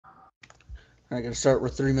I gotta start. We're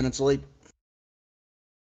 3 minutes late.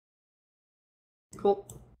 Cool.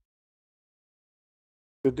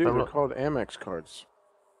 The dude, they're called Amex cards.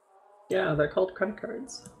 Yeah, they're called credit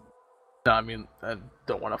cards. No, I mean, I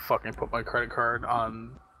don't want to fucking put my credit card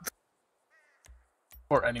on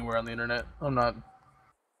or anywhere on the internet. I'm not.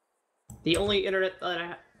 The only internet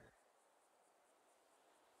that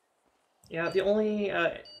the only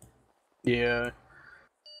Yeah.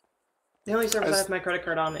 the only service I have my credit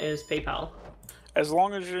card on is PayPal. As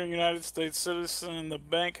long as you're a United States citizen and the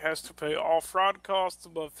bank has to pay all fraud costs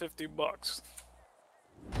above $50.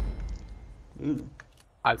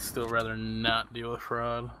 I'd still rather not deal with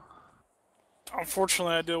fraud.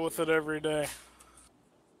 Unfortunately, I deal with it every day.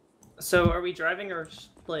 So, are we driving or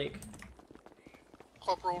like?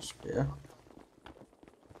 Club rules. Yeah.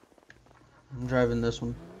 I'm driving this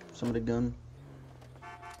one. Somebody gun.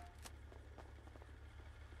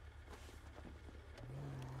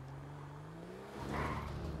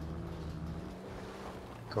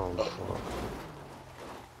 Oh, fuck.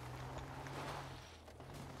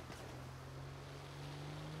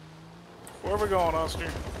 Where are we going, Oscar?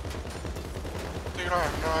 Dude, I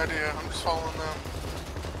have no idea. I'm just following them.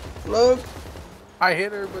 Look! I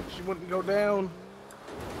hit her, but she wouldn't go down.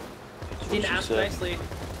 You didn't ask nicely.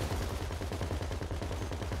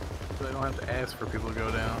 So I don't have to ask for people to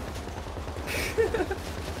go down.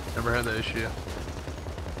 Never had that issue.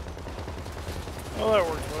 Well, that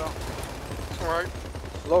worked well. Alright.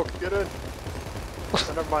 Look, get in.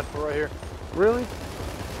 Oh, never mind, we're right here. Really?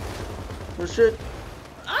 Oh shit!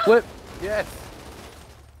 Flip! Yes!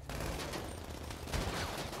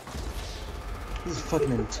 This is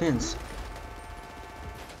fucking intense.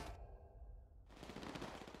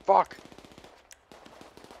 Fuck!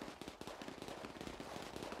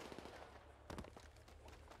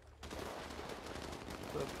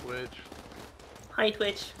 The Twitch. Hi,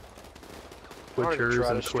 Twitch. I don't even Twitchers try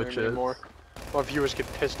and to stream Twitches. anymore. My viewers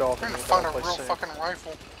get pissed off I'm at trying me. to find a if I real sing. fucking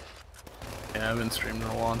rifle. Yeah, I've been streaming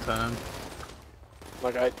a long time.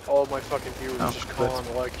 Like, all my fucking viewers Oh, just call that's-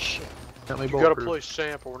 on like, shit. Got me You gotta bulletproof. play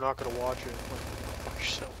Samp or we're not gonna watch it. Like, fuck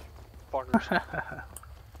yourself. Fuckers.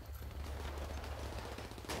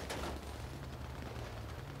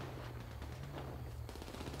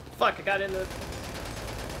 Fuck! I got in the.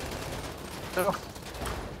 Oh.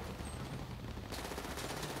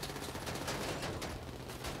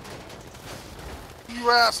 You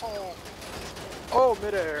asshole! Oh,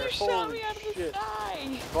 midair. You shot Holy me out of the shit.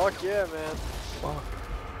 sky! Fuck yeah, man. Fuck.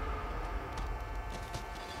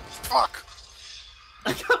 Fuck!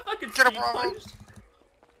 I got fucking Get a speed Bravo. punched.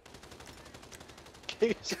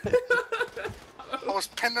 I was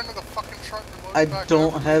pinned under the fucking truck and loaded I back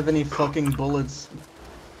don't up. have any fucking bullets.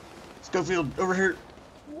 Schofield, over here.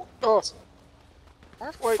 Oh,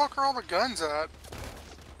 Where the Wait. fuck are all the guns at?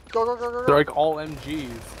 go, go, go, go, They're go. like all MGs.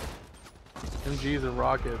 MGs and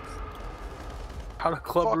rockets. How do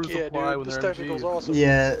club Fuck rules yeah, apply dude. when This they're technical's MGs? awesome.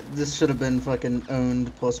 Yeah, this should have been fucking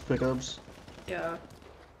owned plus pickups. Yeah.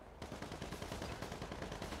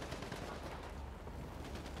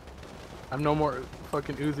 I have no more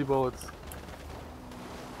fucking Uzi bullets.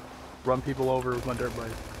 Run people over with my dirt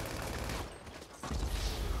bike.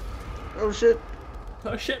 Oh shit!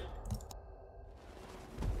 Oh shit!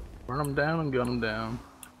 Run them down and gun them down.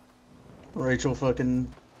 Rachel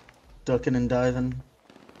fucking ducking and diving.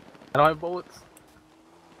 I don't have bullets.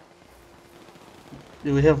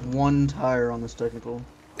 Dude, we have one tire on this technical.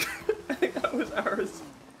 I think that was ours.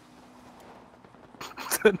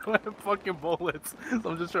 I don't have fucking bullets.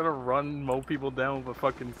 So I'm just trying to run, mow people down with a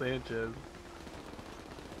fucking Sanchez.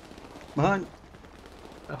 Behind.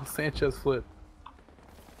 Oh, Sanchez flip.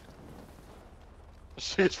 This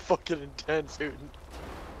shit's fucking intense, dude.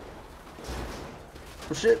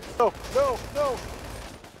 Oh shit! No, no, no!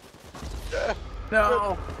 Yeah.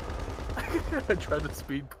 No! I tried to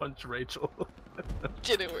speed punch Rachel.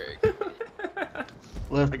 Didn't work.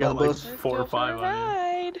 Left I got by like bus. 4 or Go for 5 a on you.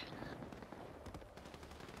 ride.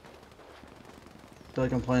 Feel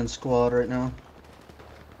like I'm playing squad right now.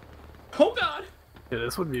 Oh god! Yeah,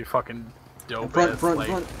 this would be fucking dope Front, ass, front, like,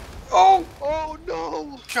 front. Oh! Oh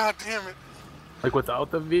no! God damn it! like without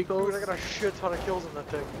the vehicles. Dude, I got a shit ton of kills in that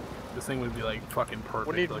thing. This thing would be like fucking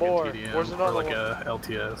perfect, We need like more. a TDM Where's or another like one? a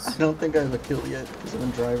LTS. I don't think I have a kill yet because I've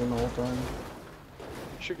been driving the whole time.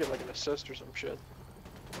 Should get like an assist or some shit.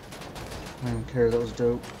 I don't care. That was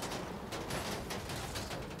dope.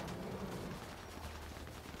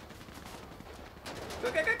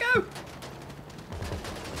 Go go go go!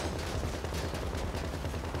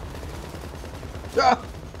 Ah!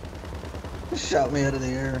 Shot me out of the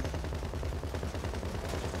air.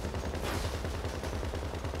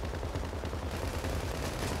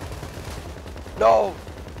 No!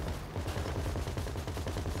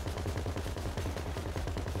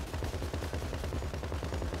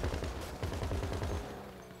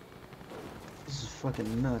 This is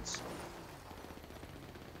fucking nuts.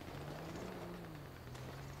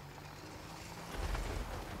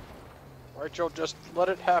 Rachel, just let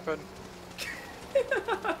it happen.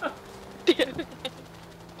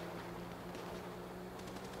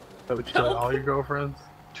 So would you tell all your girlfriends?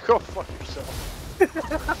 Go fuck yourself.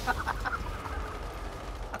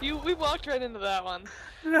 We walked right into that one.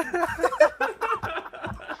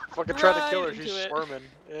 Fucking tried to kill her, Right she's into it. squirming.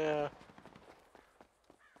 Yeah.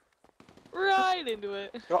 Right into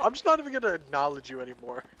it. No, I'm just not even gonna acknowledge you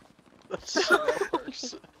anymore. That's how that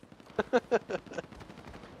works.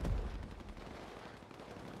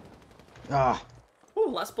 Ah. Ooh,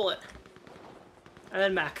 last bullet. And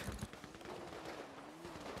then Mac.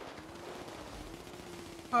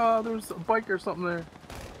 Oh, there's a bike or something there.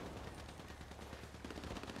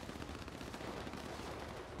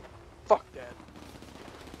 Fuck that.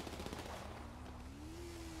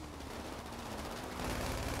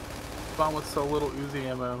 Found with so little Uzi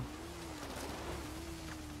ammo.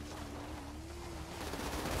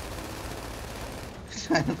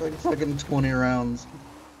 I have like fucking 20 rounds.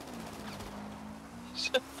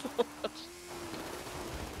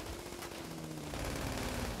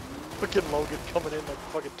 Fucking Logan coming in like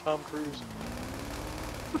fucking Tom Cruise.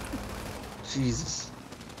 Jesus.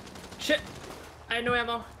 Shit! I had no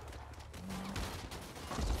ammo.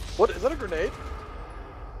 What, is that a grenade?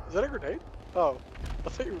 Is that a grenade? Oh, I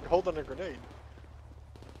thought you were holding a grenade.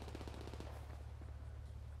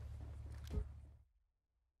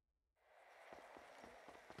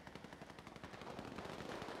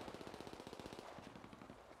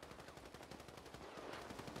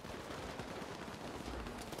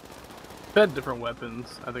 If I had different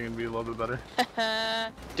weapons, I think it'd be a little bit better.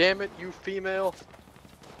 Damn it, you female.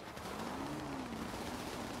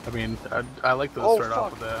 I mean, I like to Oh, start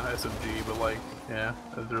off fuck. with the SMG, but like, yeah,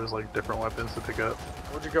 there's like different weapons to pick up.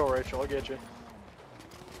 Where'd you go, Rachel? I'll get you.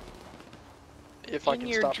 If I In can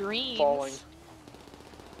your stop dreams. falling.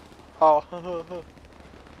 Oh,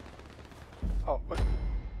 oh, what?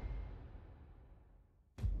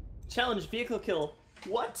 Challenge vehicle kill.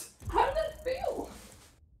 What? How did that fail?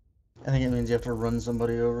 I think it means you have to run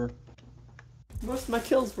somebody over. Most of my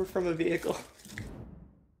kills were from a vehicle.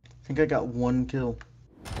 I think I got 1 kill.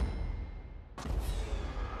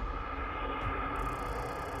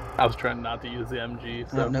 I was trying not to use the MG,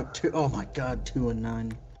 so. No, 2. Oh my god, 2 and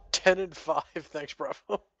 9. 10 and 5, thanks,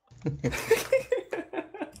 Bravo.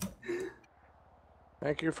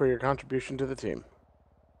 Thank you for your contribution to the team.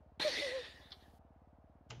 I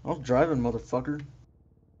was driving, motherfucker.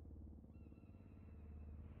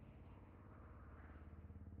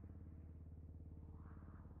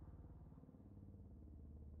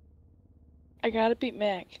 I gotta beat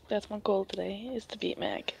Mac. That's my goal today, is to beat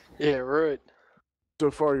Mac. Yeah, right.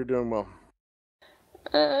 So far, you're doing well.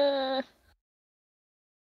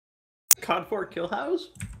 COD 4 Kill House?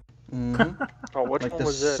 Mm-hmm. Oh, which Like one the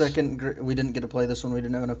was this? we didn't get to play this one. We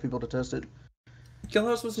didn't have enough people to test it. Kill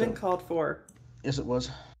House wasn't in COD 4. Yes, it was.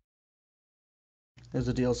 It was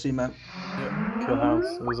a DLC map. Yeah, Kill House.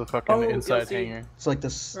 It was a fucking Oh, inside DLC. hangar. It's like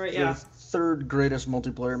Right, the yeah. 3rd greatest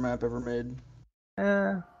multiplayer map ever made.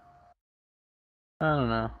 I don't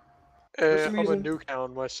know. some I'm a reason-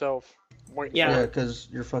 Nuketown myself. Wait, Yeah. Yeah, because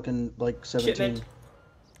you're fucking like 17. Shipment.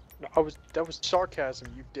 no, that was sarcasm,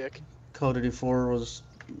 you dick. Call of Duty 4 was.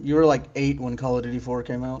 You were like 8 when Call of Duty 4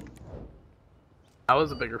 came out. I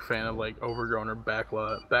was a bigger fan of like Overgrown or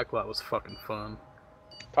Backlot. Backlot was fucking fun.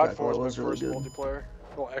 COD That 4 was was my really first good. multiplayer.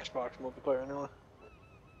 Well, Xbox multiplayer, anyway.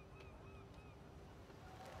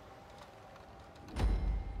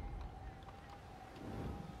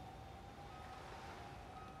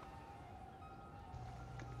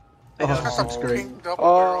 Oh, this looks great. Pink double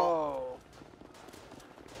barrel.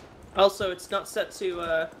 Oh. Also, it's not set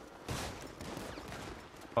to,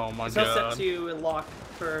 Oh my it's not god. set to lock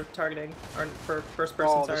for targeting, or for first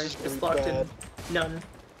person, Oh, this sorry. is gonna It's be locked bad. in none.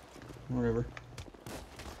 Whatever.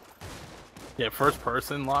 Yeah, first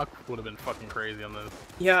person lock would have been fucking crazy on this.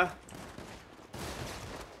 Yeah.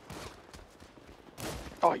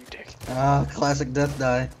 Oh, you dick. Ah, classic death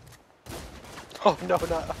die. Oh, no,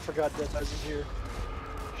 not. I forgot that I was in here.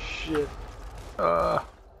 Shit.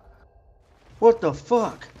 What the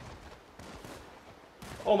fuck?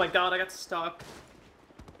 Oh my god, I got stuck.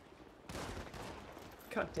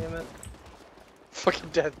 God damn it. Fucking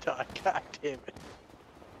death die. God damn it.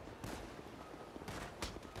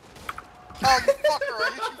 Oh, you fucker,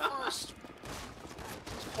 I hit you first.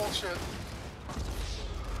 It's bullshit.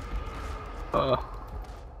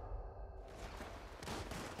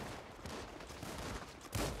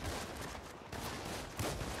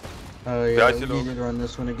 Oh yeah, Yeah, we hello. needed to run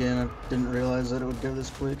this one again. I didn't realize that it would go this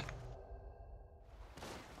quick.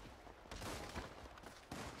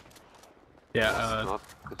 Yeah, Not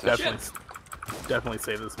attention. definitely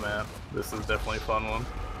save this map. This is definitely a fun one.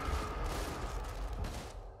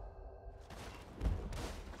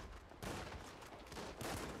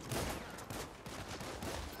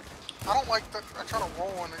 I don't like that. I try to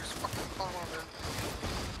roll and they just fucking climb on there.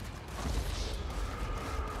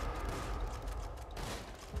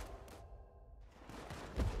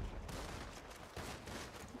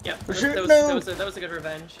 Yeah, that was, Shit, that was, no! that was a good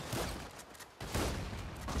revenge.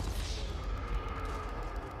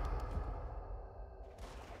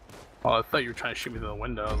 Oh, I thought you were trying to shoot me through the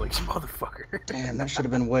window. I was like, motherfucker. Damn, that should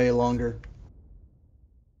have been way longer.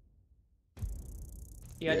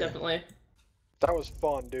 Yeah, Yeah. definitely. That was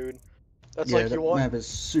fun, dude. That's Yeah, like that you want map is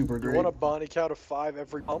super you great. want a body count of 5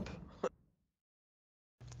 every pump.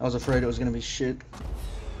 I was afraid it was gonna be shit.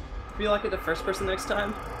 Be lucky the first person next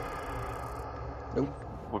time. Nope.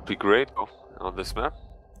 Would be great on this map.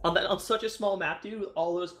 On such a small map, dude, with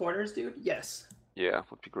all those corners, dude. Yes. Yeah,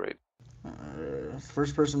 would be great.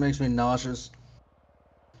 First person makes me nauseous.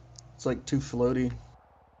 It's like too floaty.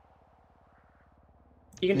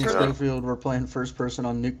 You can Me and turn on. Schofield were playing first person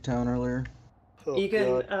on Nuketown earlier. Oh, You can,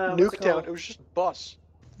 God. what's it Nuketown. called? It was just a bus.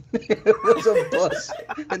 It was a bus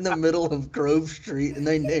in the middle of Grove Street, and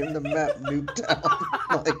they named the map Nuketown.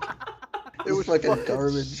 Like, It was fucking fucking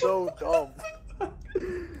garbage. so dumb.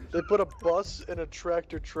 They put a bus in a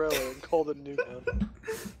tractor trailer and called it Nuketown.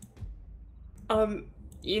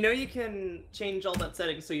 You know you can change all that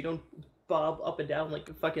settings so you don't bob up and down like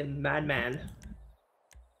a fucking madman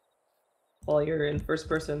while you're in first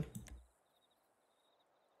person.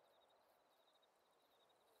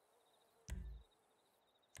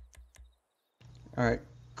 Alright,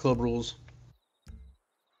 club rules.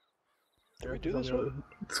 Did we do this one?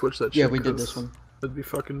 Switch that shit. Yeah, we did 'cause this one. That'd be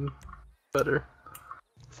fucking better.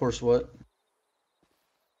 Force what?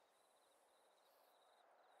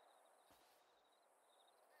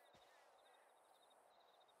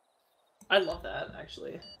 I love that,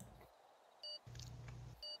 actually.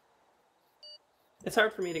 It's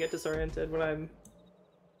hard for me to get disoriented when I'm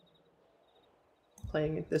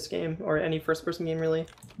playing this game, or any first-person game, really.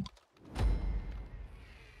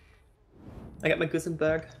 I got my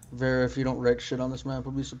Gusenberg. Vera, if you don't wreck shit on this map,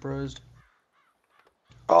 I'll be surprised.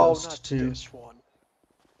 Oh, Dust not 2. this one.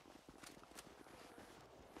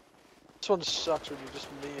 This one sucks when you're just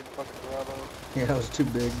me and fucking Bravo. Yeah, that was too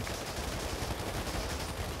big.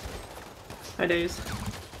 Hi, Days.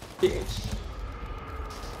 DH.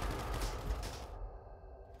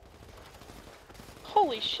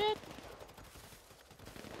 Holy shit!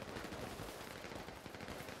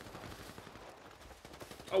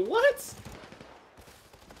 Oh, what?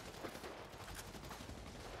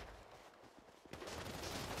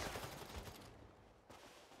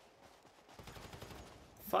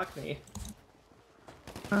 Fuck me.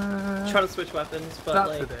 Trying to switch weapons, but Not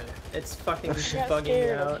like, today. it's fucking I got bugging me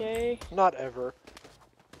scared, out. okay? Not ever.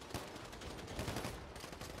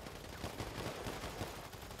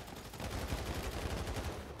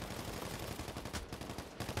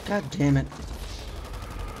 God damn it.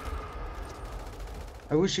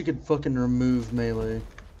 I wish you could fucking remove melee.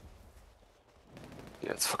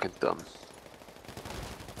 Yeah, it's fucking dumb.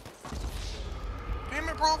 Damn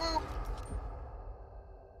it, Bravo!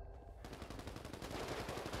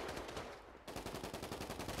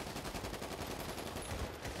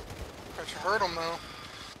 Bet you heard him though.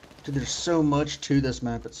 Dude, there's so much to this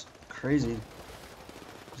map, it's crazy.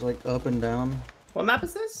 It's like up and down. What map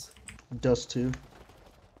is this? Dust 2.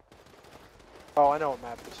 Oh, I know what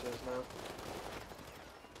map this is now.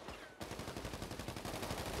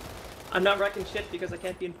 I'm not wrecking shit because I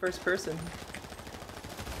can't be in first person.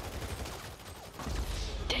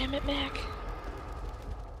 Damn it, Mac.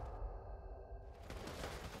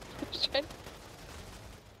 I was trying-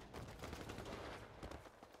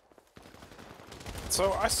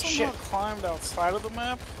 So I somehow climbed outside of the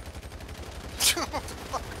map.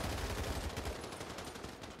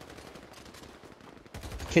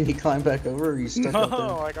 Can you climb back over, or are you stuck No, up there?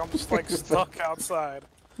 like I'm just like stuck outside.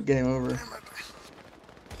 Game over.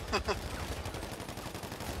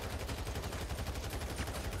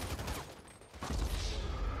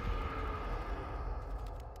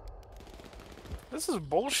 This is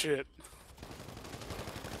bullshit.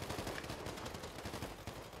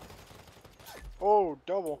 Oh,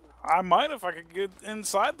 double. I might if I could get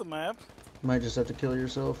inside the map. Might just have to kill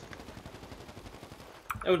yourself.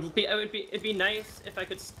 It'd be nice if I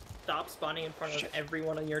could stop spawning in front of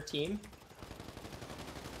everyone on your team.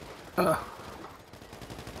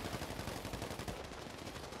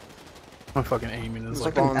 I'm fucking aiming. It's It's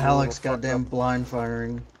like fucking Spawn's a Alex little fucked goddamn up. blind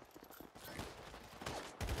firing.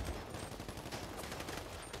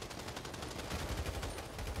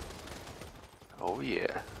 Oh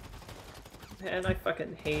yeah. Man, I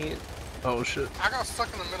fucking hate. oh shit. I got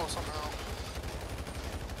stuck in the middle somehow.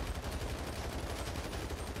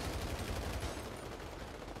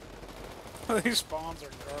 These spawns are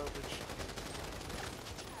garbage.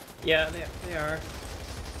 Yeah, they are.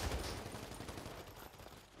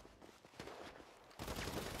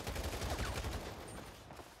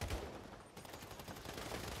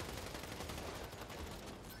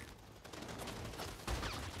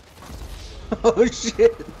 Oh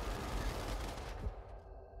shit!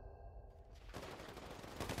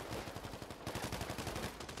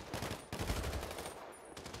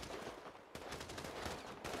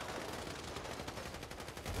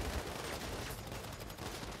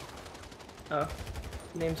 Oh,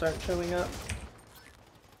 names aren't showing up.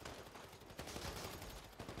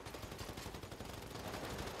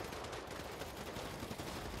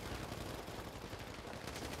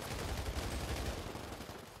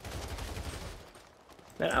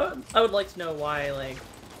 Man, I would like to know why, like,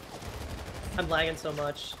 I'm lagging so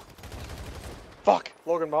much. Fuck!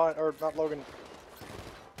 Logan behind, or not Logan.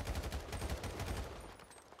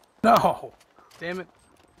 No! Damn it.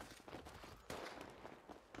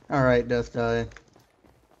 Alright, Death Die.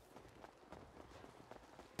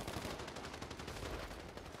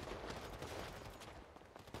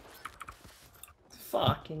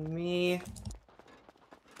 Fucking me.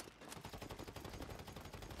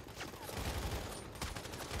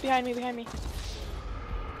 Behind me, behind me.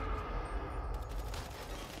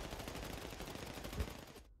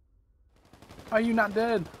 How are you not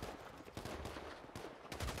dead?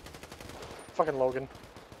 Fucking Logan.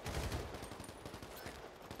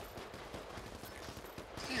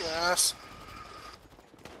 You ass.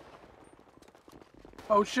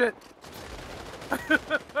 Oh shit!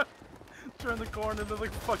 Turn the corner, there's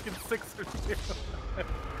like fucking 6 or 2.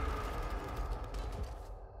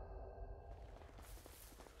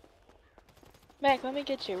 Mac, let me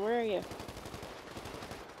get you. Where are you?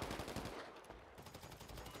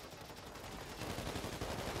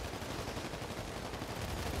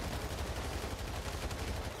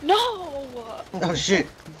 No! Oh shit!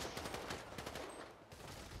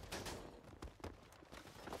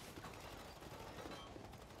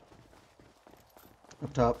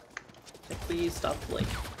 Up top. Like, please stop, like,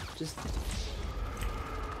 just.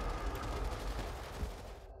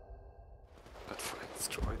 That fucking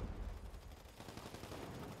destroyed.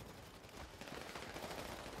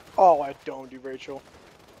 Oh, I don't, you Rachel.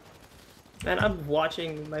 Man, I'm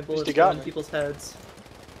watching my bullets you go got in me. people's heads.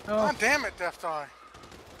 Oh, God damn it, Death Eye.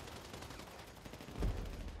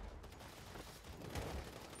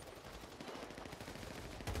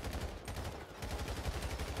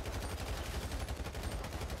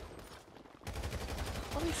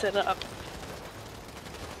 Let me sit up.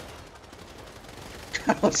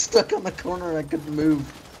 I was stuck on the corner, I couldn't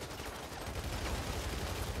move.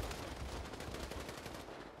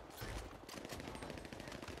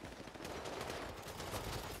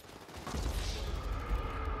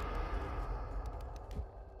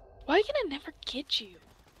 Why can I never get you?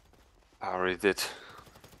 I already did.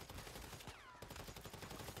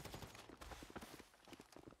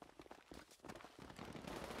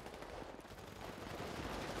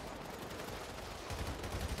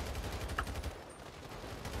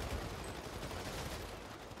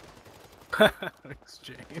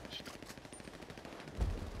 exchange.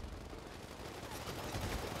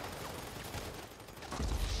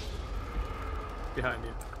 Behind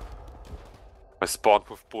you. I spawned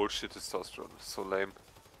with bullshit testosterone. So lame.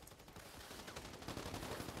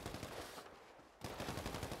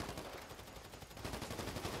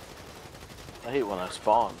 I hate when I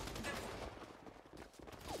spawn.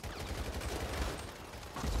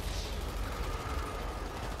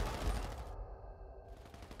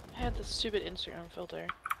 I had this stupid Instagram filter.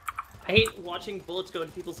 I hate watching bullets go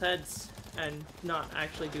into people's heads and not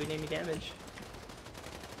actually doing any damage.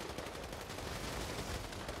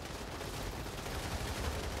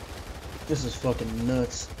 This is fucking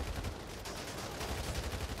nuts.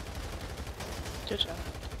 Good job.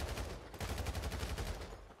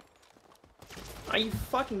 Are you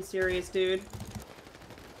fucking serious, dude?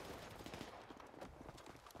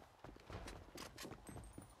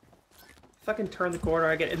 Fucking turn the corner,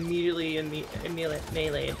 I get immediately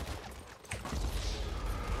meleeed.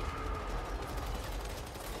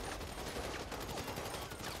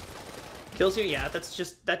 Kills you? Yeah,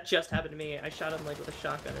 that just happened to me. I shot him like with a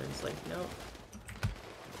shotgun and it's like, no.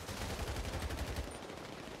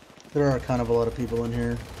 There are kind of a lot of people in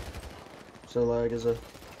here. so lag is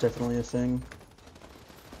definitely a thing.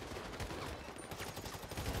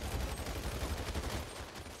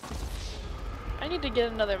 I need to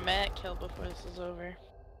get another mat kill before this is over.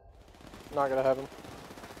 Not gonna happen.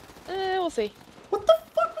 We'll see. What the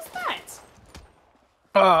fuck was that?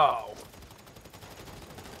 Oh!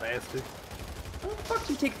 Bastard. How the fuck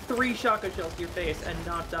do you take 3 shotgun shells to your face and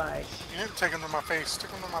not die? You didn't take them to my face,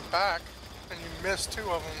 took them to my back, and you missed 2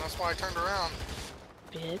 of them. That's why I turned around.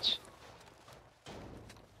 Bitch.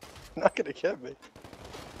 Not gonna get me.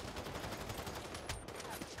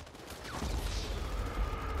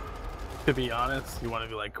 To be honest, you want to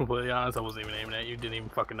be like completely honest, I wasn't even aiming at you, didn't even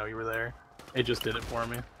fucking know you were there. It just did it for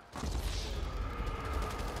me.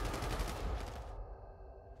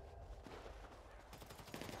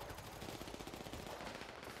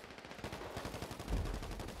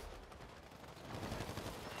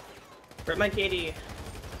 Rip my KD.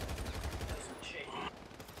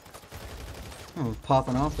 I was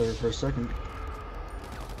popping off there for a second.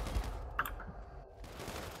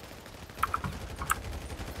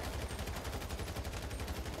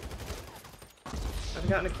 I've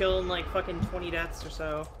gotten a kill in like fucking 20 deaths or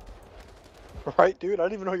so. Right, dude? I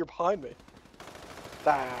didn't even know you're behind me.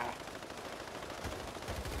 Ah.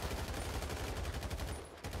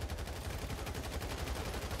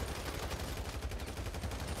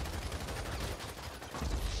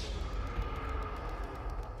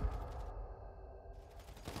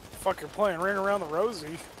 Fuck, you're playing Ring Around the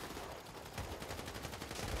Rosie.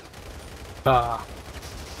 Ah.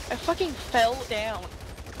 I fucking fell down.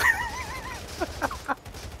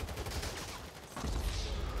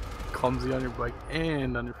 Clumsy on your bike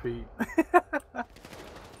and on your feet.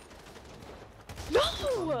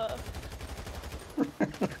 No!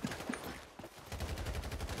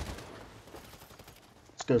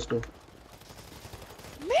 Let's go.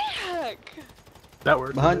 Mac! That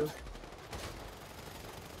worked. Behind. too.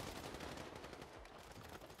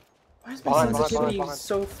 Why is my Behind, sensitivity behind.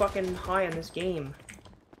 so fucking high on this game?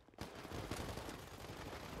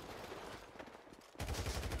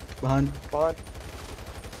 Behind. Behind.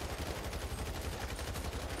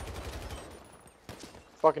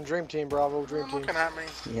 Fucking dream team, Bravo, dream I'm team. looking at me.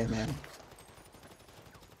 Yeah, man.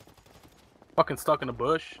 Fucking stuck in a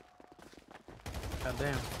bush. God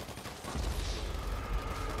damn.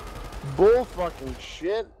 Bull fucking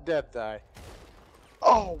shit. Death die.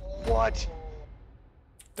 Oh, what?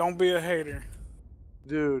 Don't be a hater.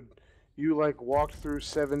 Dude, you like walked through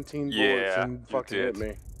 17 bullets Yeah, and you fucking hit did.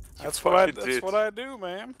 me. That's what I. fucking That's did. what I do,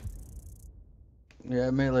 man.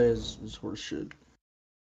 Yeah, melee is horse shit.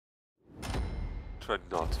 Try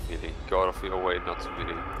not to melee. Go out of your way not to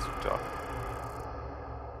melee. It's tough.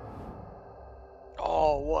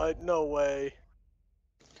 Oh, what? No way.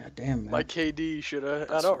 God damn, man. My KD should have. I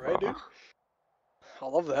That's know, right, dude? rough. I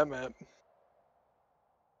love that map.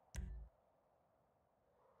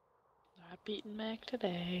 Not beating Mac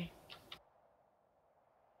today.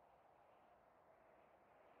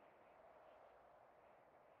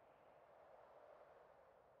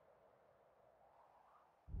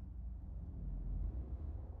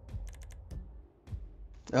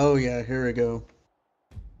 Oh yeah, here we go.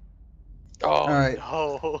 Oh, Alright.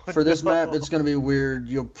 no. For this map, no. it's gonna be weird.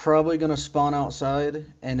 You're probably gonna spawn outside,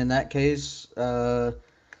 and in that case,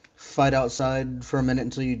 fight outside for a minute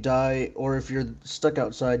until you die, or if you're stuck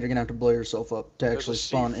outside, you're gonna have to blow yourself up to There's a actually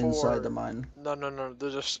spawn inside C4. the mine. No.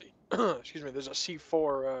 There's a excuse me. There's a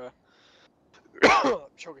C4. I'm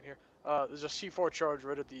choking here. There's a C4 charge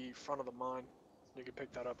right at the front of the mine. You can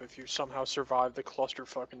pick that up if you somehow survive the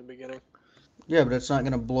clusterfuck in the beginning. Yeah, but it's not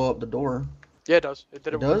gonna blow up the door. Yeah, it does. It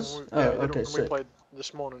did It it when does? we, Oh, yeah, it did it okay, when we sick. played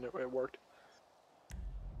this morning. It worked.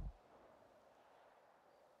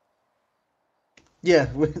 Yeah,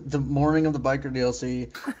 the morning of the biker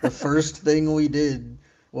DLC, the first thing we did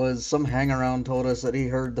was some hangaround told us that he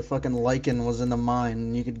heard the fucking lichen was in the mine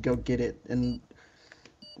and you could go get it, and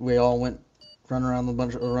we all went running around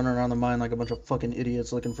the mine like a bunch of fucking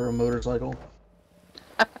idiots looking for a motorcycle.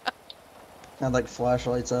 Had like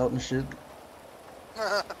flashlights out and shit.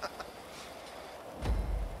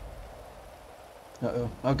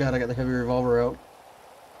 Uh-oh. Oh god, I got the heavy revolver out.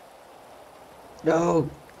 No!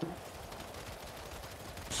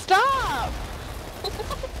 Stop!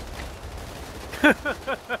 I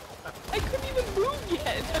couldn't even move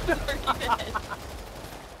yet. I was already dead.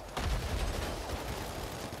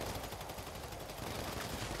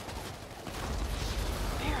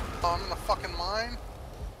 Oh, I'm in the fucking mine.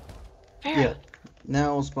 Yeah.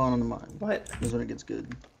 Now we'll spawn on the mine. What? This is when it gets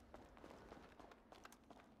good.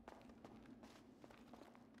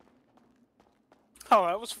 Oh,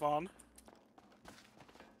 that was fun.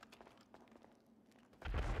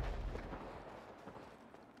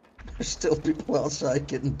 Still people outside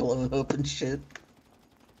getting blown up and shit.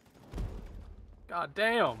 God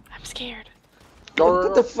damn. I'm scared.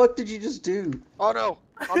 What the fuck did you just do? Oh no!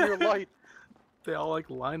 I'm your light. They all like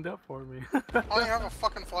lined up for me. I only have a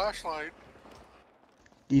fucking flashlight.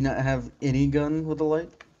 Do you not have any gun with a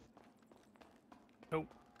light? Nope.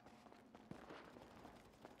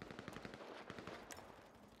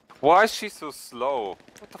 Why is she so slow?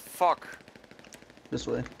 What the fuck? This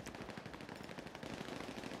way.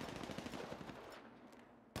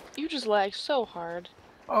 You just lag so hard.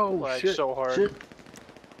 Oh Lag shit. so hard. Shit.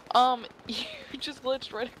 You just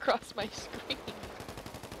glitched right across my screen.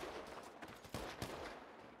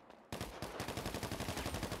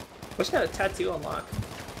 What's got a tattoo unlock?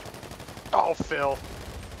 Oh, Phil.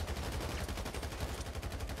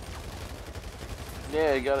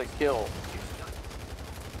 Yeah, you got it killed.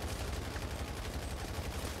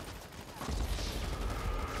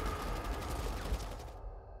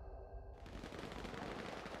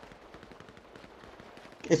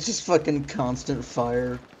 It's just fucking constant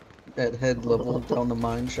fire at head level down the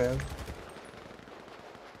mine shaft.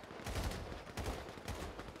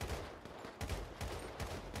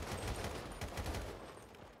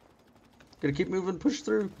 Gotta keep moving, push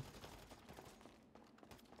through.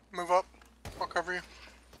 Move up. I'll cover you.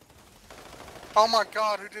 Oh my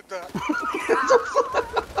god, who did that?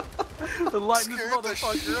 The lightning Scared the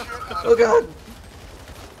shit motherfucker. out Oh of god!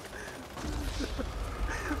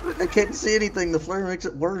 I can't see anything, the flare makes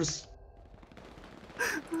it worse.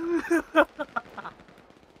 You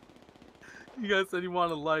guys said you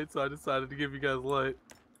wanted light, so I decided to give you guys light.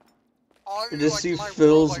 All You you, just like, see my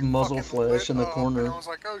Phil's world, like, muzzle fucking flash lit in the up, corner. And I was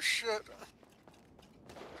like, oh shit.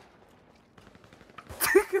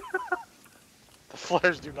 The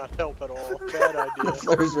flares do not help at all. Bad The idea.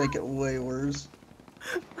 flares make it way worse.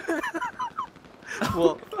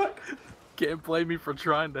 Well, can't blame me for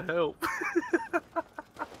trying to help.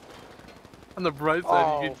 On the bright side,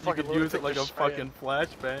 Oh, you could fucking use it lunatic like a just spraying. fucking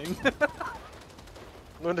flashbang.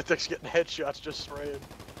 Lunatic's getting headshots just spraying.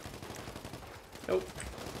 Nope.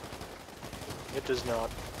 It does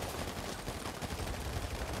not.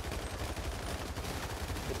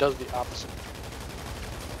 It does the opposite.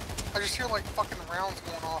 I just hear like fucking rounds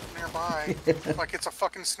going off nearby. Like it's a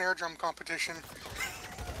fucking snare drum competition.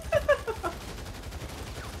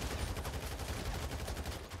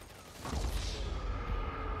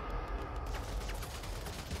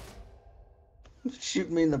 Shoot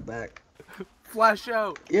me in the back. Flash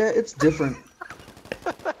out. Yeah, it's different.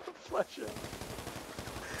 Flash out.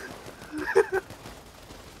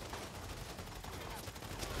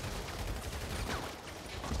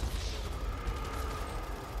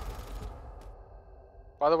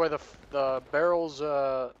 By the way, the barrels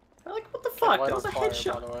I'm like, what the can fuck? light That was a on fire,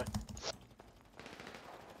 headshot. by the way.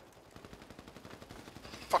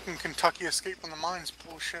 Fucking Kentucky escape from the mines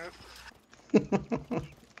bullshit.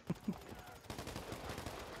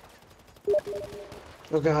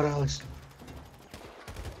 Oh god, Alex.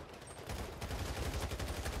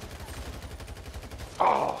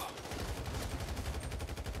 Oh,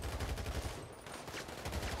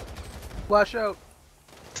 Flash out.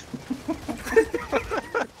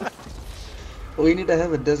 We need to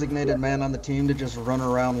have a designated man on the team to just run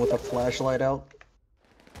around with a flashlight out.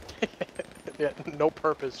 yeah, no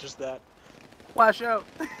purpose, just that. Flash out.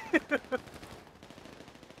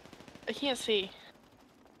 I can't see.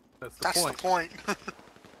 That's the That's point. the point.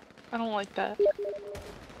 I don't like that.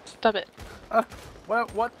 Stop it.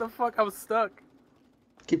 What the fuck? I was stuck.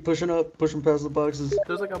 Keep pushing up, pushing past the boxes.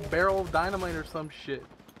 There's like a barrel of dynamite or some shit.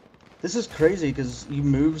 This is crazy because you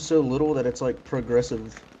move so little that it's like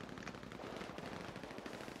progressive.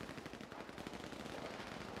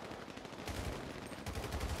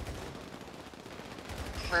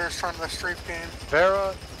 Rare's trying the strafe game.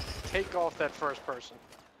 Vera, take off that first person.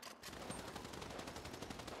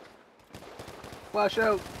 Flash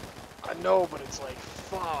out. I know, but it's like,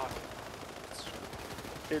 fuck.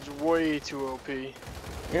 It's way too OP.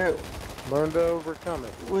 Yeah, Learn to overcome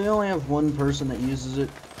it. we only have one person that uses it,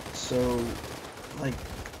 so, like,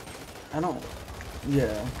 I don't,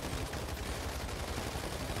 yeah.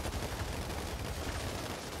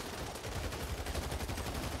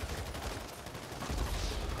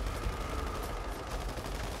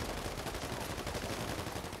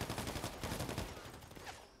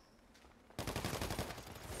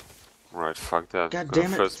 Right, fuck that. God Go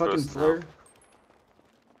damn it, first fucking person now. flare.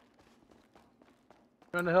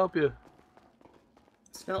 Trying to help you.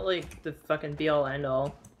 It's not like the fucking be all end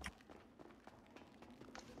all.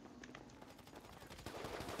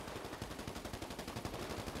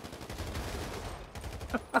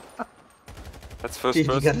 That's first Dude,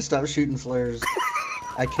 you person. gotta stop shooting flares.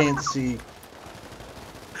 I can't see.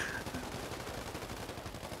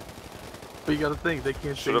 But you gotta think, they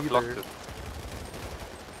can't see Should have locked either. it.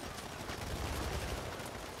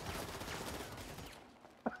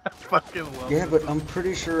 Fucking love Yeah, it. but I'm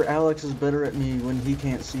pretty sure Alex is better at me when he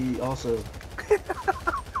can't see also.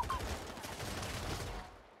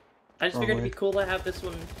 I just figured it'd way. be cool to have this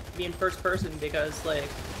one be in first person because, like,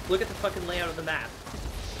 look at the fucking layout of the map.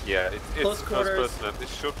 Yeah, it's Close first quarters. person and it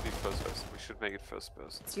should be first person. We should make it first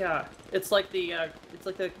person. Yeah, it's like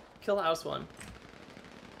the Kill House one.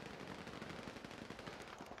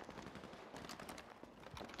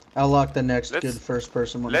 I'll lock the next Let's- good first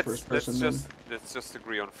person one first person then. Let's just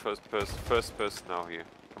agree on first person now here.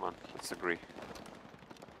 Come on, let's agree.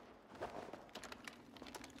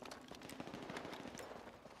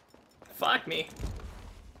 Fuck me.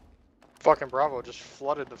 Fucking Bravo just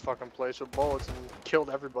flooded the fucking place with bullets and killed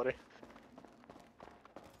everybody.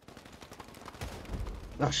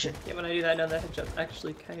 Oh shit. Yeah, when I do that, no, the headshots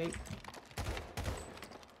actually kite.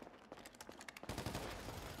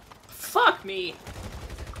 Fuck me!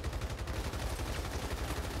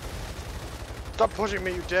 Stop pushing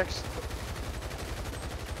me, you dicks!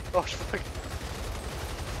 Oh, fuck.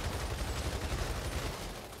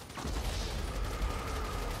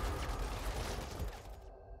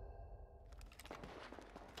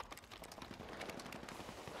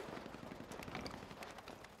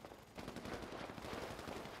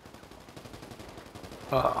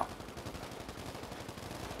 Oh.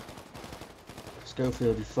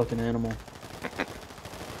 Schofield, you fucking animal.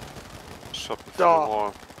 Shot me Oh. through the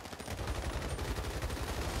wall.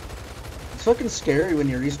 It's fucking scary when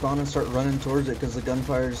you respawn and start running towards it because the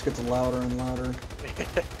gunfire just gets louder and louder.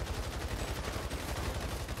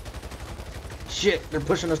 Shit, they're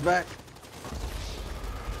pushing us back.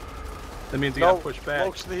 That means you No, gotta push back.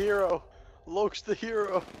 Loke's the hero. Loke's the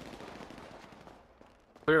hero.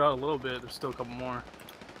 Clear out a little bit, there's still a couple more.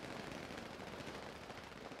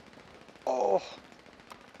 Oh.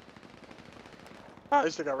 Ah, at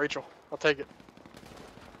least I got Rachel. I'll take it.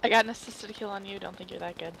 I got an assisted kill on you. Don't think you're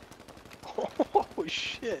that good. Oh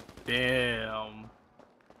shit. Damn.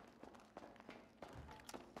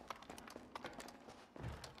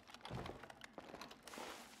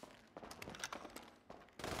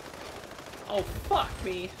 Oh, fuck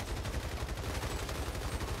me.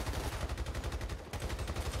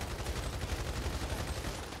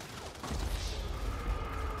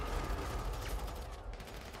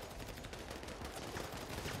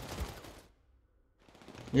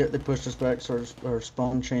 Yeah, they pushed us back, so our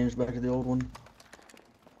spawn changed back to the old one.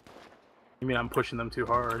 You mean I'm pushing them too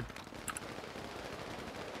hard?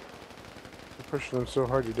 You're pushing them so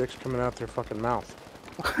hard, your dick's coming out their fucking mouth.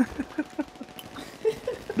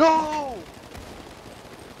 No!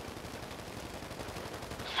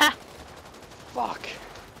 Ha! Fuck.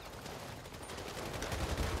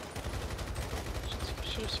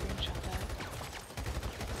 Should have screenshot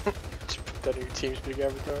that. Just put that in your TeamSpeak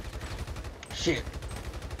avatar. Shit.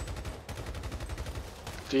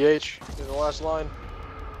 DH in the last line.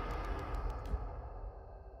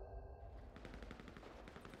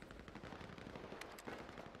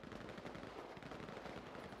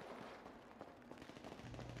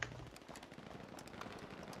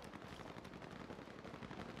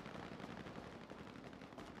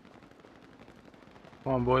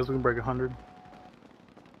 Come on, boys, we can break 100.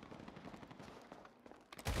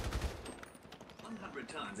 100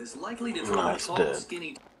 tons is likely to Nice, drop dead.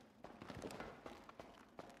 skinny.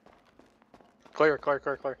 Clear, clear,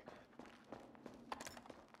 clear, clear.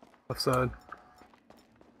 Left side.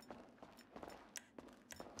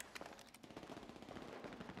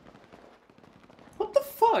 What the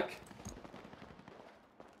fuck?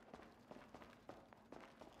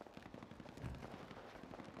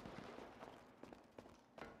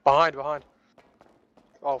 Behind, behind.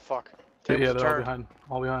 Oh fuck. Yeah, Tables they're all turned. behind.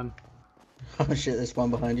 All behind. Oh shit, they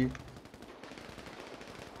spawned behind you.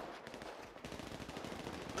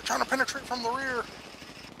 They're trying to penetrate from the rear.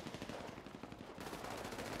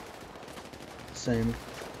 Same.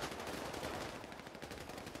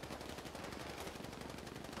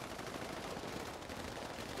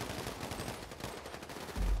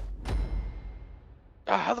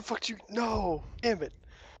 Ah, how the fuck do you... No! Damn it.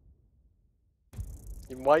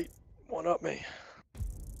 You might one up me.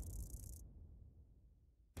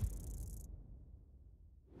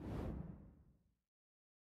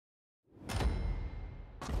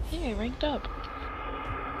 Hey, I ranked up.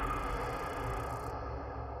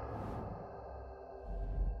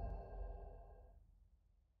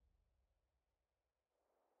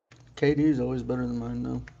 KD is always better than mine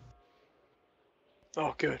though.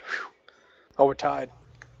 Oh, good. Whew. Oh, we're tied.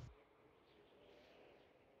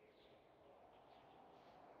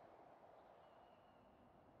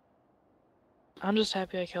 I'm just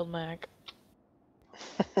happy I killed Mac.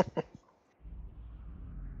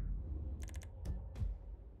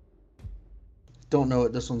 Don't know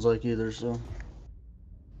what this one's like either, so.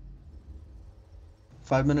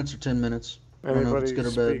 5 minutes or 10 minutes? I don't know if it's Anybody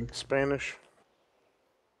good or speak bad. Spanish?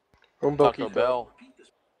 Taco Poquito. Bell.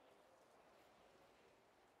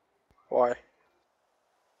 Why?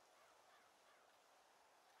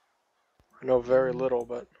 I know very little,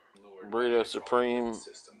 but Burrito Supreme.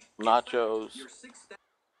 Nachos.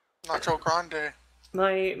 Nacho Grande.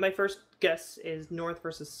 My first guess is north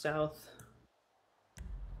versus south.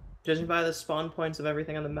 Judging by the spawn points of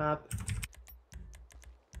everything on the map.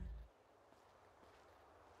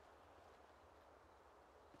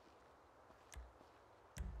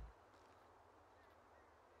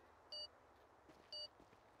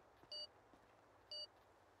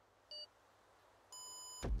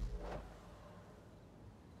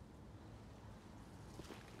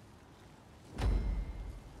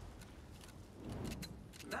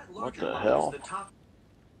 What the hell?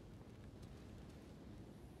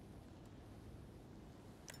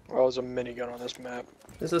 well, there's a minigun on this map.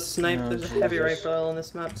 There's a snipe, No, there's a heavy Jesus. rifle on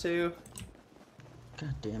this map too.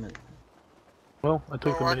 God damn it. Well, I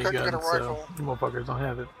took Oh, I the couldn't get a minigun, so rifle. you motherfuckers don't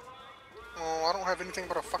have it. Oh, I don't have anything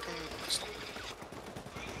but a fucking pistol.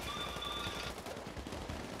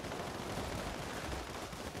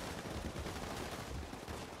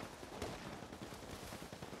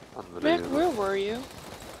 Mac, where were you?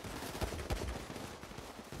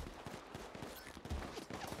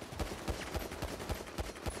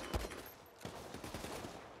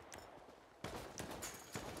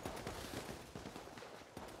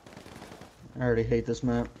 I already hate this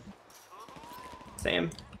map. Same.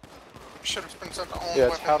 Should have been set to own Yeah,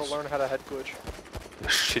 it's weapons. how to learn how to head glitch.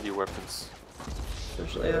 Shitty weapons.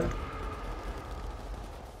 Especially, yeah.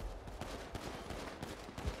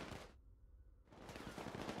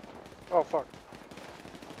 Oh fuck.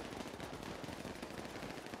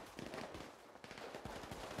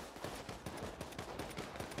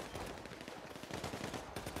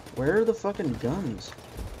 Where are the fucking guns?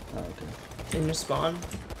 Oh, okay. In your spawn.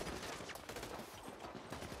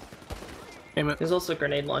 Damn it. There's also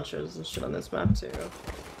grenade launchers and shit on this map too.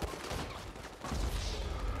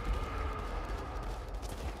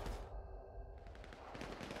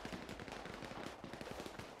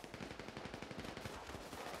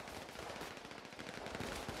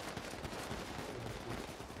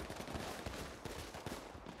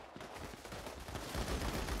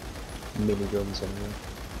 Miniguns on there.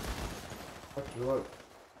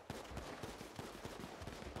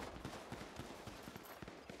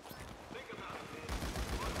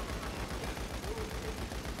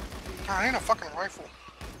 God, I need a fucking rifle.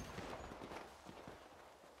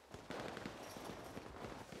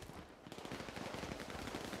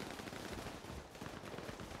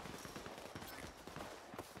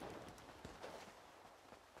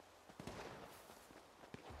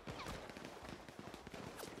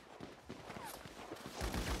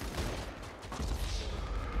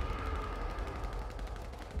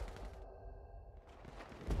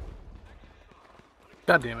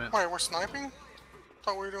 God damn it. Wait, we're sniping?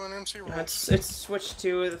 Thought we were doing MC No, rules. it's switched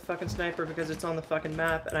to the fucking sniper because it's on the fucking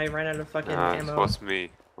map and I ran out of fucking It ammo. was me.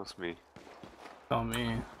 Was me. Tell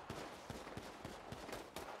me.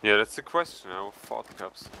 Yeah, that's the question. I fought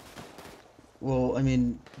cups. Well, I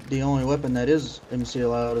mean, the only weapon that is MC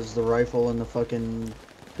allowed is the rifle and the fucking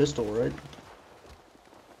pistol, right?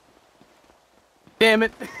 Damn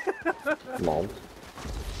it! Lol.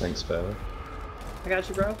 Thanks, Fowler. I got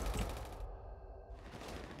you, bro.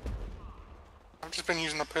 I've just been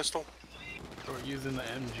using the pistol. We're using the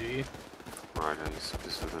MG. Alright, I use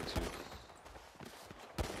pistol then too.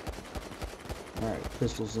 Alright,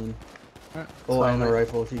 pistols in. Alright, Oh, and a fine.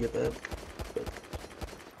 rifle if you get that.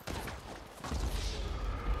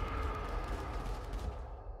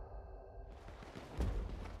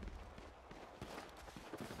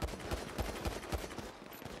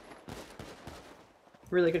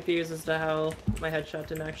 Really confused as to how my headshot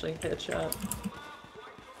didn't actually hit shot.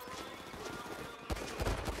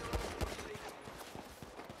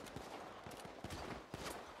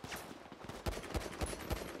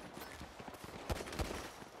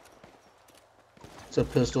 It's a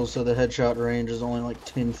pistol, so the headshot range is only like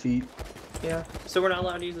 10 feet. Yeah. So we're not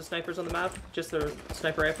allowed to use the snipers on the map? Just the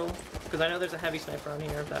sniper rifle? Because I know there's a heavy sniper on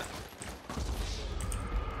here that...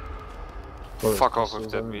 Well, Fuck off pistols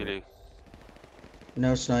with that only. melee.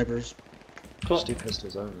 No snipers. Cool. Just do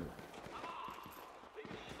pistols only.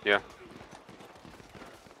 Yeah.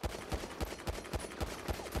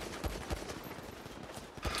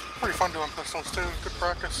 Pretty fun doing pistols too. Good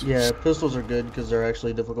practice. Yeah, pistols are good because they're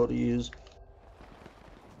actually difficult to use.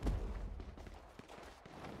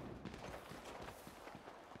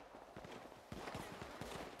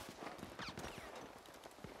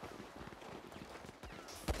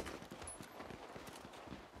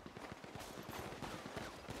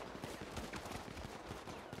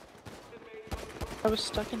 I was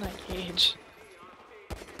stuck in that cage.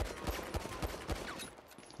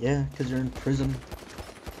 Yeah, because you're in prison.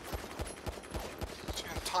 It's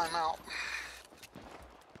gonna time out.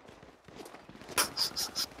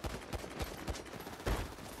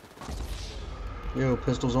 Yo,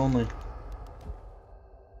 pistols only.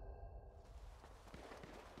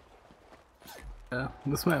 Yeah,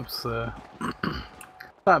 this map's not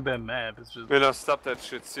a bad map. It's just Miller, stop that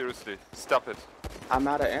shit, seriously. Stop it. I'm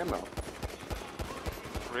out of ammo.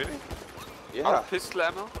 Really? Yeah. Out of pistol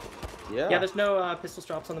ammo? Yeah. Yeah, there's no pistol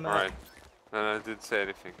drops on the map. Alright. And I didn't say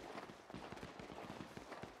anything.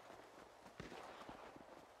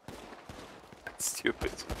 That's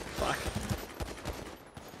stupid. Fuck.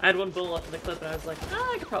 I had one bullet left in the clip and I was like,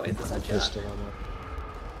 I could probably hit this headshot. Pistol ammo.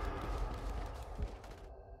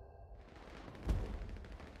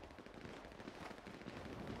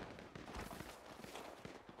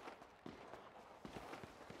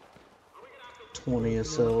 $20 a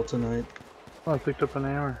cell tonight. oh, I picked up an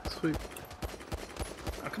hour. Sweet.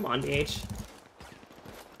 Oh, come on, DH.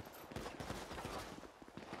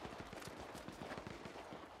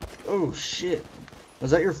 Oh shit.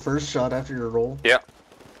 Was that your first shot after your roll? Yeah.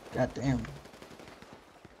 God damn.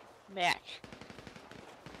 Mac.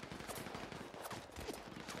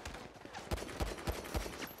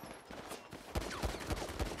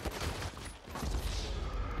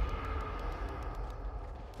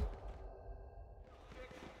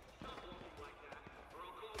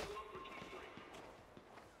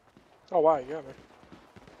 Oh wow, you got me.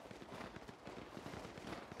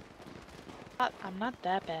 I'm not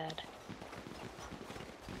that bad.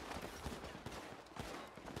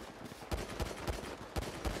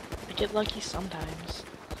 I get lucky sometimes.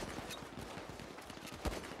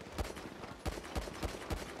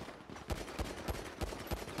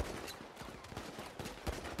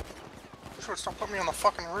 Sure, don't put me on the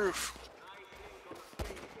fucking roof.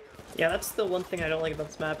 Yeah, that's the one thing I don't like about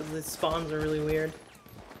this map is the spawns are really weird.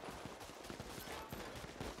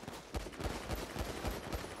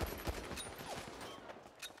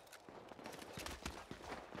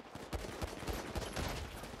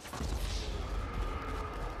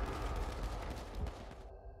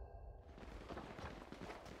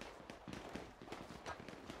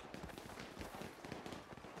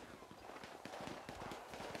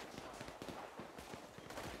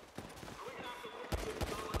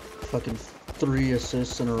 Fucking 3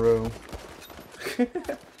 assists in a row.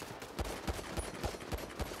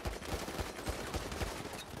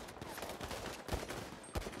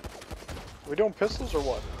 We doing pistols or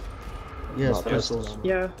what? Yes, Not pistols.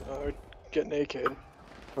 pistol ammo. Yeah. Getting AK'd.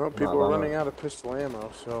 Well, people are running out of pistol ammo,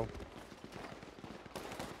 so.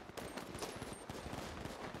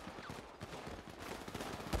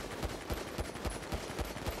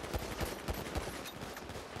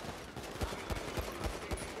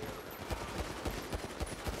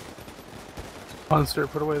 Monster,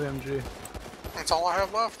 put away the MG. That's all I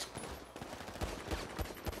have left.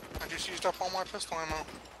 I just used up all my pistol ammo.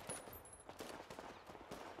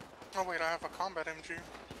 Oh wait, I have a combat MG.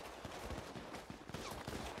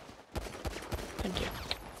 Thank you.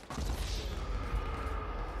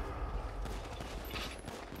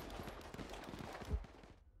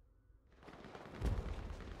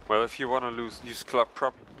 Well, if you want to use club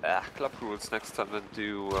rules next time, then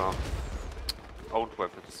do owned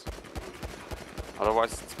weapons.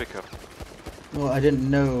 Otherwise, it's pickup. Well, I didn't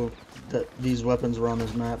know that these weapons were on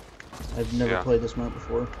this map. I've never played this map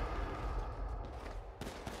before.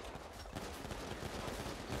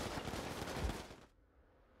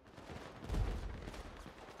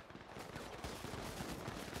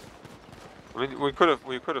 I mean, we could have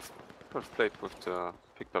played with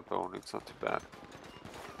picked up only. It's not too bad.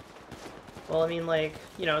 Well, I mean, like,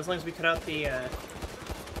 you know, as long as we cut out the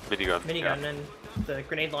Minigun. and the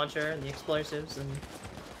grenade launcher and the explosives and...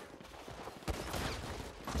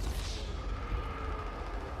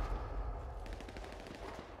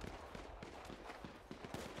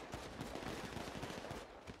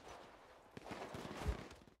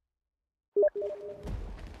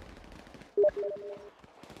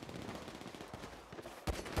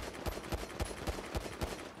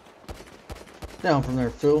 Down from there,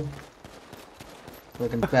 Phil.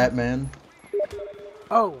 Fucking Batman.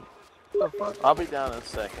 Oh, the fuck? I'll be down in a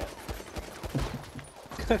second.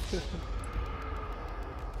 That's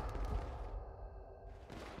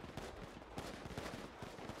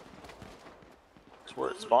where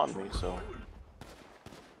it spawned me, so.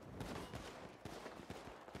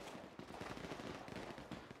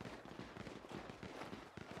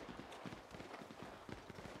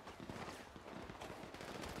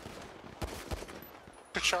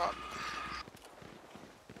 Good shot.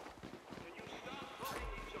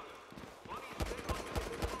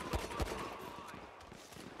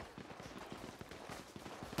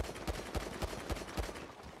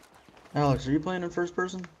 Alex, are you playing in first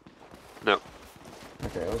person? No.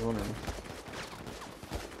 Okay, I was wondering.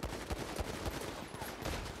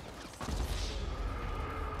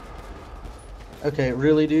 Okay,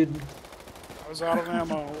 really, dude? I was out of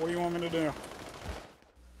ammo. What do you want me to do?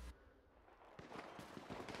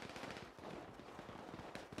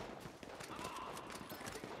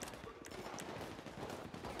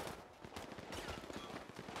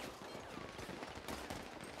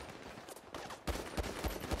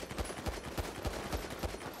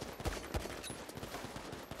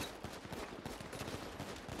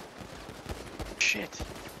 Shit.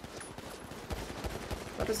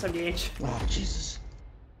 Let us engage. Oh, Jesus.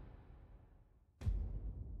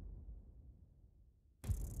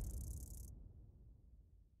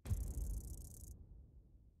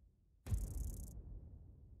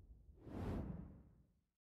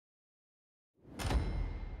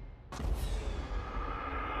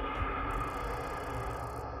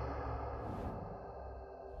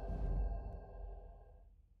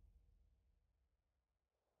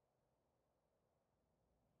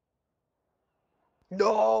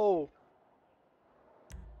 No!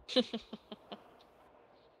 You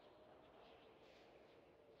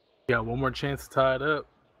got one more chance to tie it up.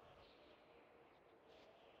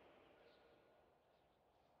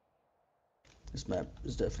 This map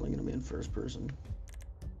is definitely going to be in first person.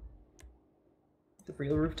 The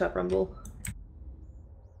real rooftop rumble.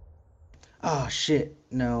 Ah, shit.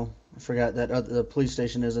 No. I forgot that the police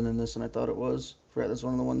station isn't in this, and I thought it was. Forgot that's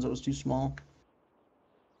one of the ones that was too small.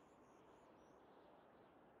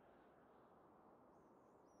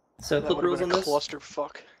 So That club would have rules been on a this?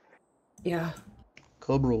 clusterfuck. Yeah.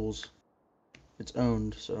 Club rules. It's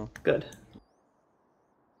owned, so. Good.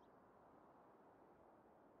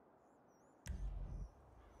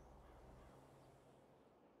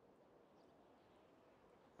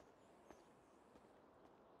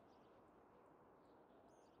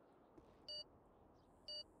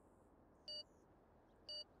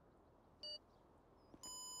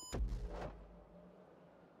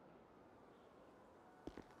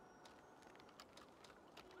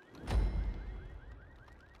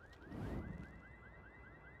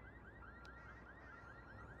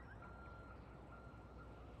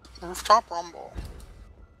 Rooftop rumble.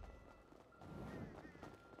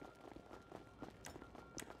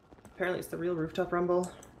 Apparently it's the real rooftop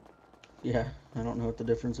rumble. Yeah, I don't know what the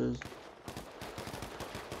difference is.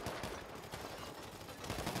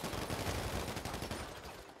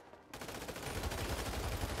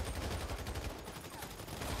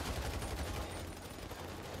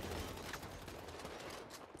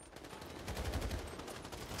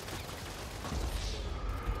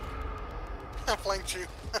 I flanked you.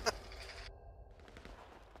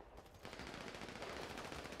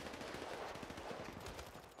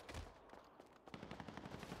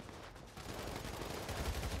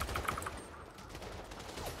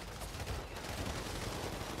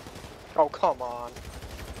 Oh, come on.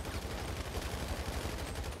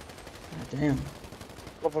 God damn.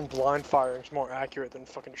 Love when blind firing's more accurate than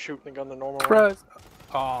fucking shooting the gun the normal way. Press.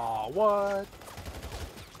 Aw, what?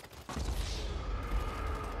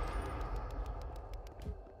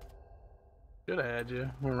 Should have had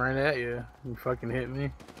you. Went right at you. You fucking hit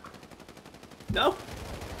me. No.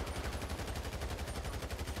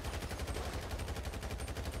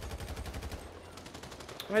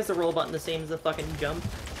 Why is the roll button the same as the fucking jump?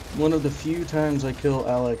 One of the few times I kill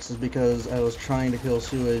Alex is because I was trying to kill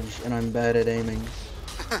Sewage and I'm bad at aiming.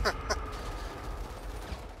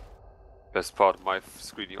 Best part of my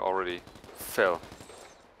screen, you already fell.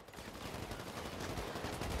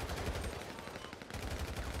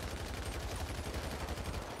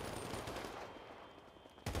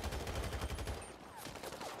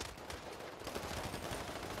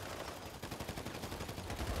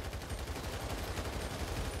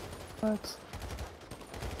 What?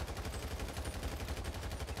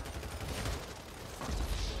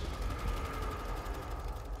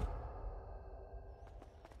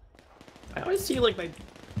 I always see like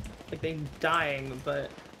they dying, but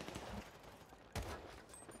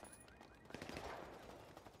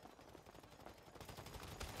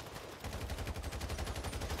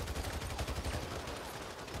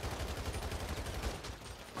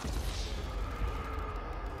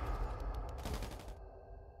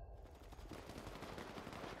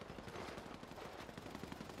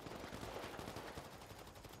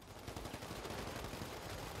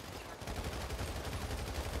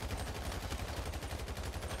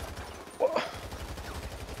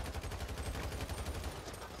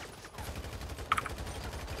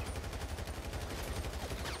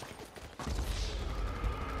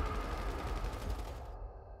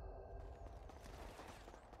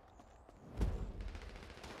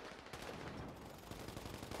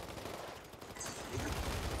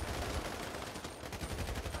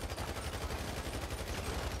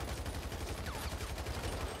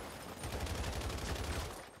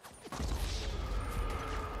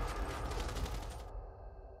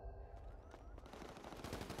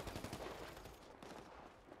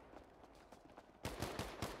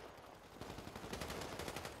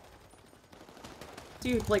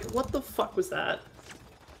Dude, like, what the fuck was that?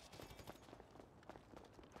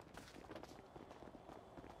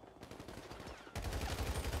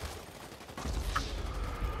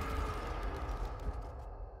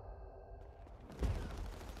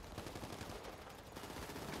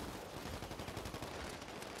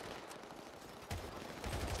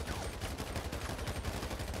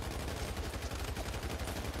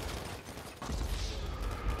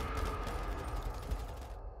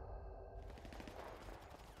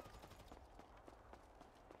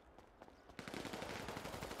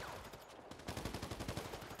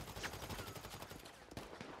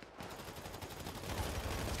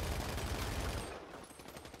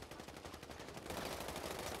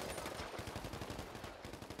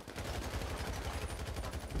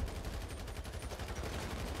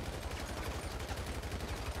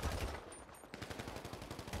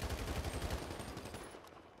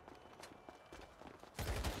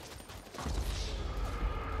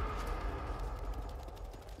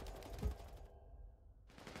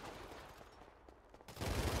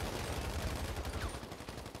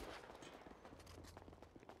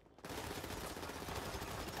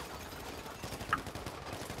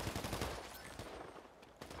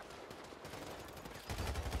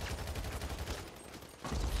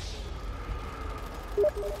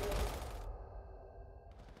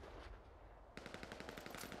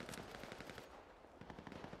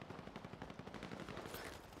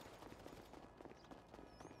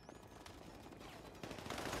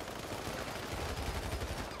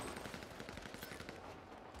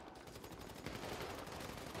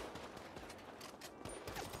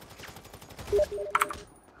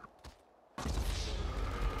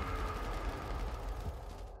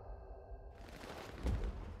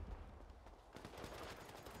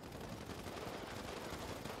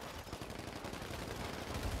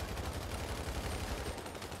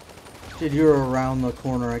 Dude, you were around the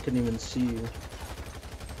corner. I couldn't even see you.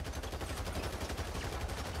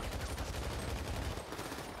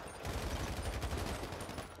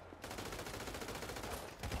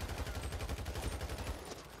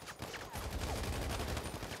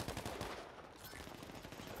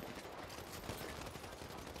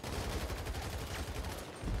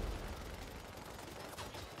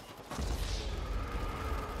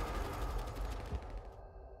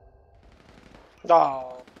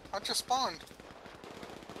 Oh. I just spawned.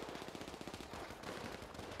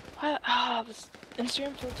 What? Ah, this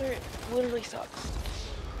Instagram filter literally sucks.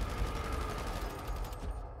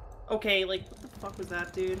 Okay, like, what the fuck was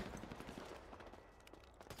that, dude?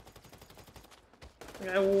 Like,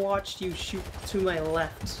 I watched you shoot to my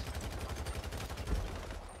left.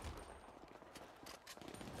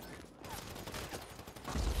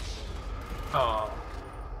 Oh.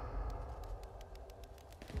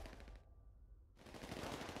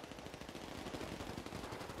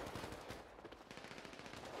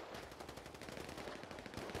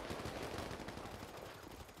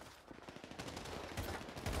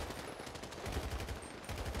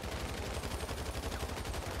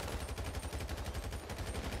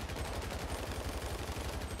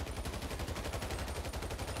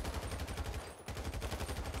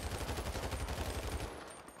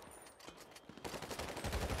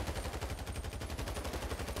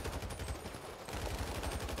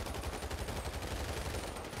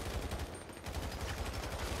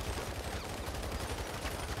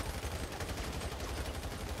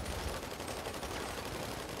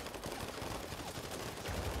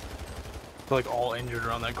 They're like all injured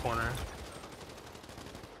around that corner.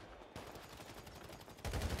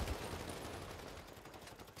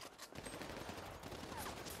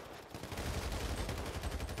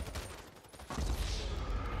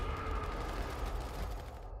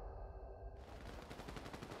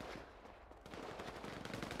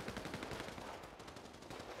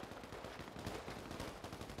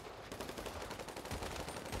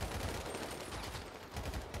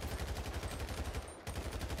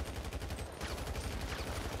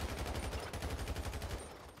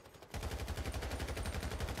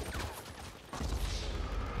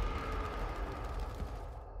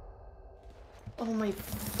 Oh my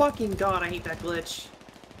fucking god, I hate that glitch.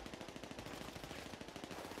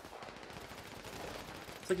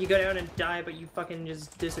 It's like you go down and die, but you fucking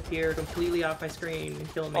just disappear completely off my screen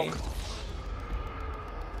and kill me. Oh.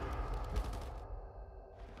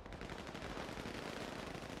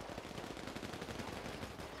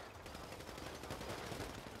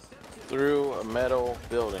 Through a metal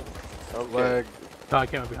building. Okay. Leg. Oh, I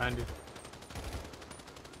came up behind you.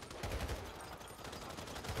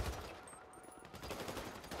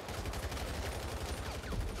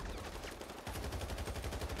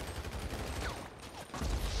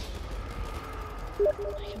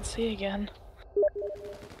 I can see again.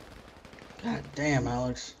 God damn,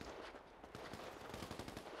 Alex.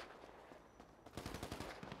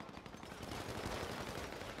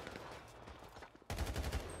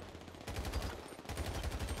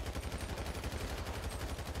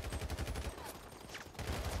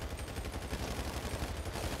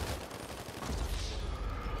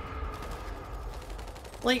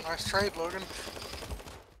 Like, Nice trade, Logan.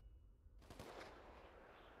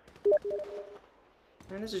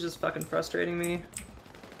 man, this is just fucking frustrating me.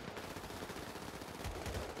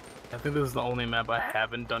 I think this is the only map I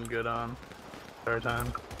haven't done good on. Third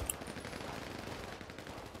time.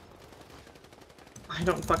 I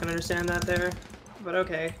don't fucking understand that there, but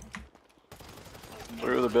okay.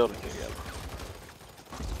 Through the building again.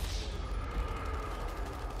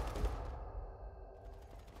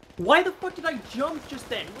 Why the fuck did I jump just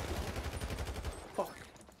then? What the fuck?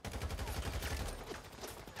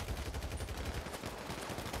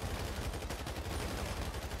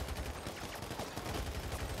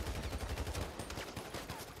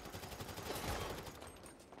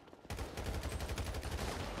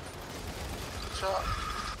 Shot.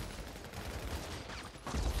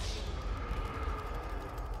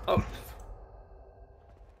 Oh.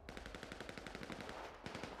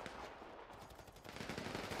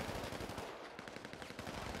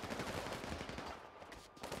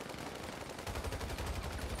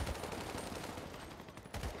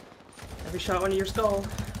 Every shot went to your skull.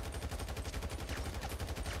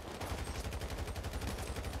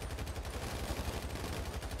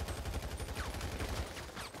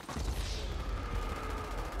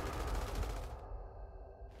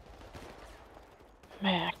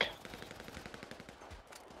 Mac.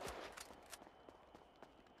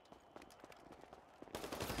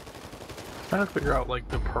 Trying to figure out like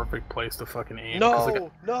the perfect place to fucking aim. 'cause,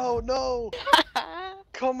 like, No!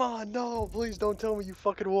 Come on, no! Please don't tell me you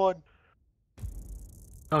fucking won.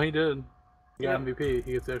 oh, he did. He got Yeah. MVP.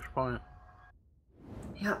 He gets the extra point.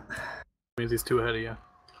 Yeah. Means he's 2 ahead of you.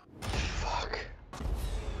 Fuck.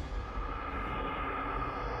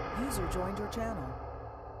 User joined your channel.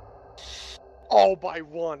 All by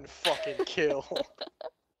 1 fucking kill.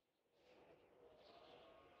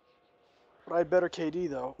 But I had better KD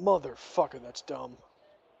though. Motherfucker, that's dumb.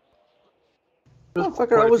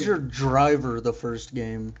 Motherfucker, I was your driver the first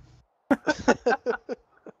game.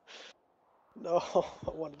 No,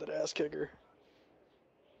 I wanted that ass kicker.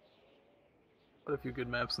 Put a few good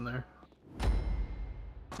maps in there.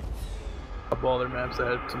 A couple other maps that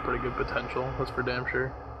had some pretty good potential, that's for damn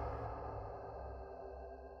sure.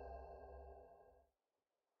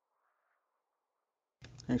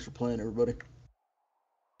 Thanks for playing, everybody.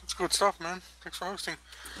 It's good stuff, man. Thanks for hosting.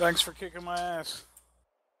 Thanks for kicking my ass.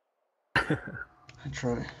 I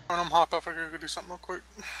try. When I'm hop up, I gotta go do something real quick.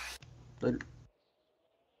 Later.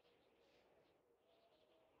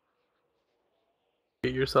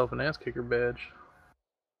 Get yourself an ass kicker badge.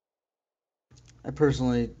 I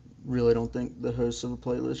personally really don't think the hosts of a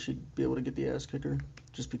playlist should be able to get the ass kicker,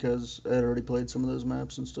 just because I had already played some of those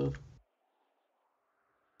maps and stuff.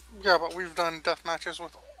 Yeah, but we've done death matches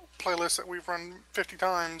with playlists that we've run 50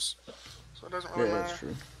 times, so it doesn't really Yeah, matter. that's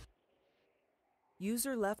true.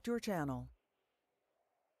 User left your channel.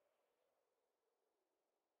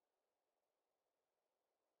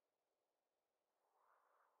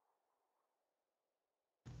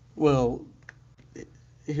 Well,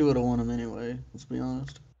 he would have won him anyway, let's be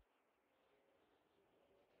honest.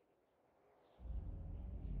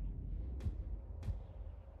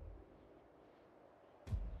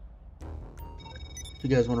 You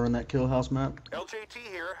guys want to run that kill house map? LJT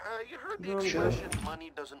here. You heard the No, expression,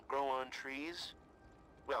 money doesn't grow on trees?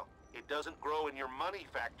 Well, it doesn't grow in your money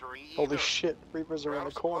factory either. Holy shit, Reapers are We're around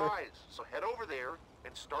out the of corner. supplies, so head over there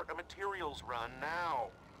and start a materials run now.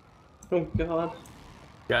 Oh god.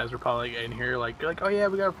 Guys are probably in here like, oh yeah,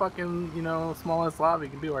 we got a fucking, you know, smallest lobby, we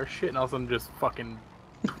can do our shit, and all of a sudden just fucking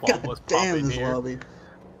 12 of us pop Damn in this here. lobby.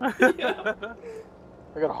 I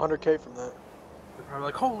got 100k from that. They're probably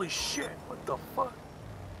like, holy shit, what the fuck?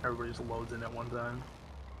 Everybody just loads in at one time.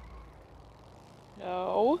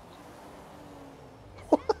 No.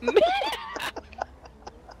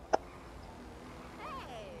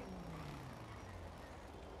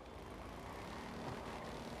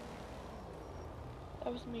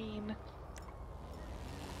 That was mean.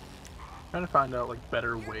 Trying to find out like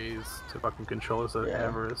better ways to fucking control this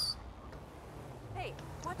avarice. Hey,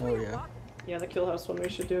 Oh yeah. Yeah, the kill house one we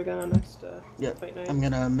should do again on next Yeah, fight night. I'm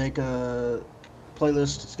gonna make a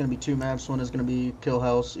playlist. It's gonna be 2 maps. One is gonna be kill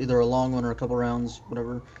house, either a long one or a couple rounds,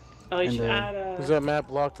 whatever. Oh, you And, should add Is that map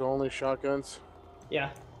locked to only shotguns?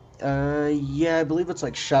 Yeah. Yeah, I believe it's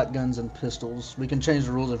like shotguns and pistols. We can change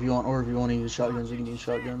the rules if you want, or if you want to use shotguns, you can use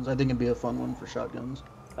shotguns. I think it'd be a fun one for shotguns.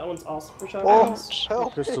 That one's awesome for Oh, shotguns.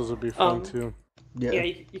 help me. Pistols would be fun too. Yeah. Yeah,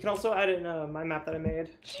 you can also add in my map that I made.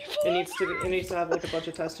 It needs to have like a bunch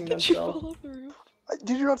of testing done still.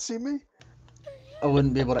 Did you not see me? I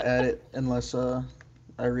wouldn't be able to add it unless I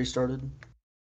restarted.